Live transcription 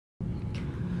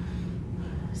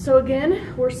So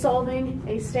again, we're solving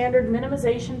a standard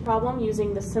minimization problem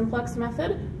using the simplex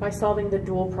method by solving the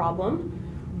dual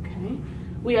problem. Okay.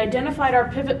 We identified our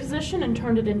pivot position and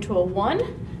turned it into a 1,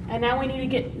 and now we need to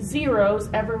get zeros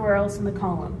everywhere else in the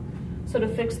column. So to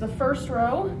fix the first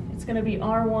row, it's going to be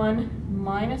R1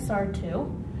 minus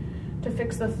R2. To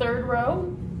fix the third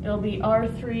row, it'll be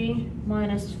R3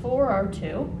 minus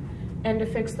 4R2. And to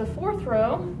fix the fourth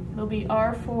row, it'll be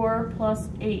R4 plus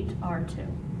 8R2.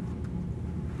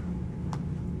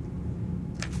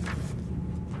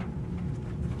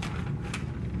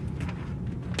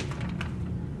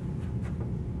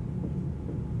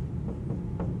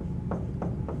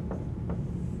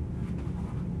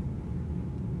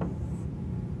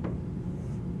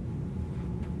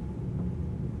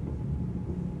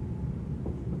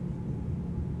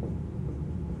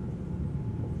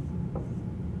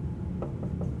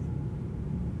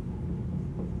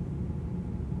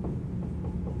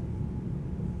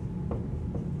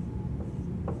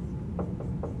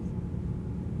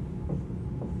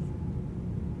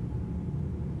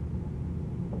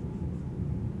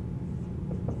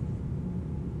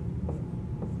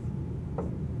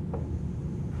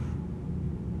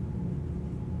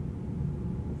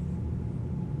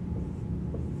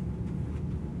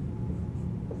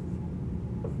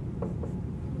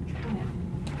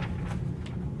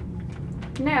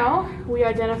 Now we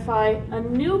identify a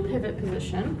new pivot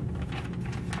position.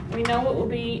 We know it will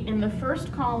be in the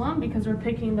first column because we're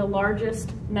picking the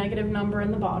largest negative number in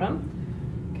the bottom.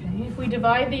 Okay, if we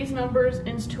divide these numbers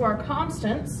into our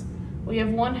constants, we have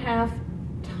 1/2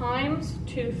 times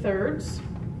 2/3.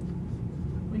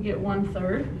 We get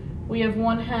 1/3. We have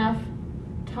 1/2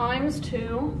 times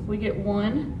 2. We get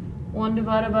 1. 1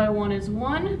 divided by 1 is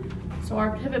 1. So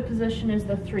our pivot position is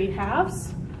the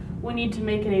 3/2. We need to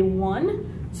make it a 1.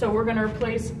 So we're going to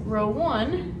replace row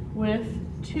 1 with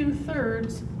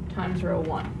 2/3 times row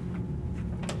 1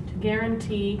 to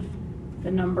guarantee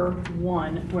the number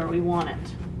 1 where we want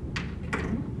it.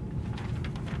 Okay.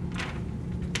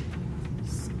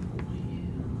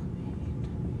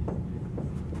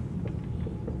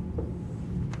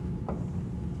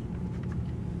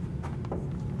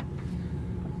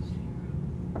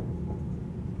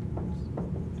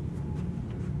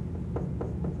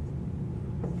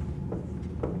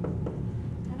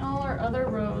 Other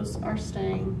rows are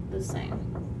staying the same.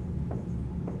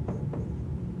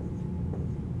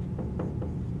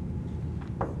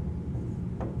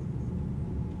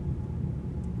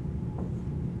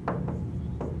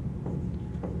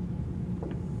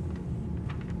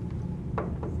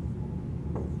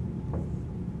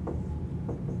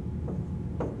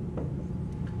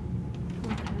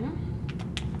 Okay.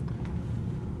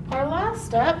 Our last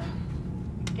step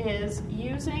is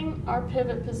using our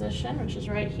pivot position, which is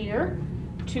right here,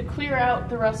 to clear out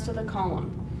the rest of the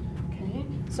column. Okay,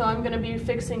 so I'm going to be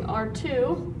fixing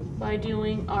R2 by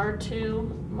doing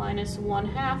R2 minus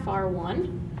 1/2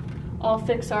 R1. I'll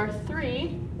fix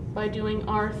R3 by doing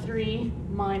R3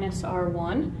 minus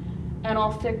R1. And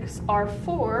I'll fix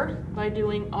R4 by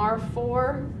doing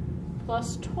R4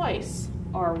 plus twice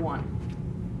R1.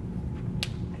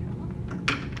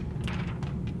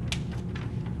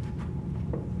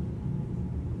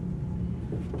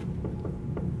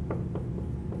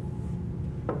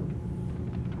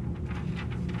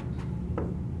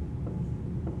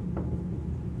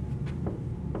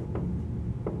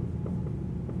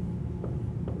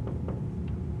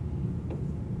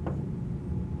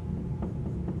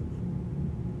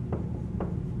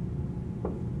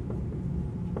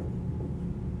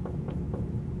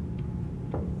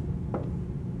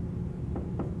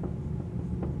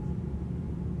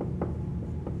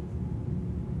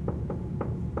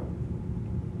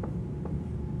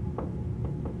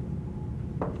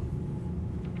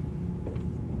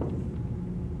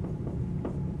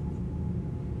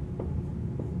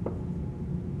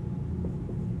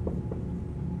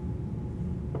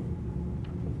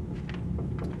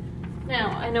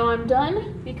 Now, I know I'm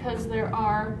done because there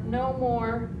are no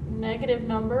more negative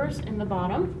numbers in the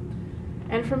bottom.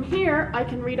 And from here, I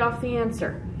can read off the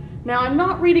answer. Now, I'm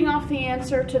not reading off the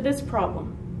answer to this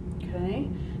problem, okay?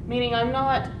 Meaning I'm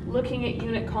not looking at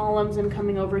unit columns and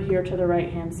coming over here to the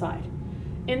right-hand side.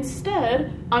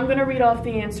 Instead, I'm going to read off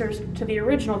the answers to the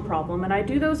original problem, and I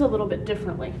do those a little bit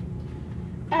differently.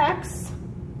 X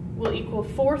will equal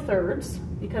 4/3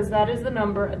 because that is the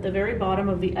number at the very bottom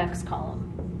of the X column.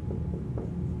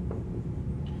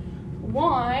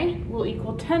 Y will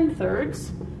equal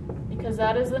 10/3 because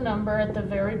that is the number at the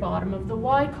very bottom of the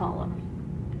Y column.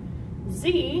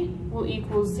 Z will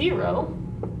equal 0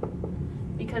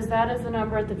 because that is the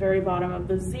number at the very bottom of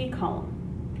the Z column.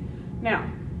 Now,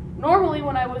 Normally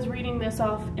when I was reading this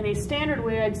off in a standard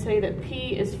way, I'd say that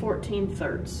P is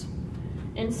 14/3.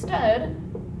 Instead,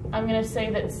 I'm going to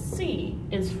say that C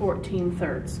is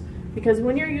 14/3, because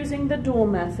when you're using the dual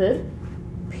method,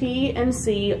 P and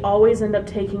C always end up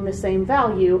taking the same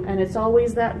value, and it's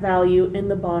always that value in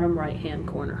the bottom right-hand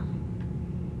corner.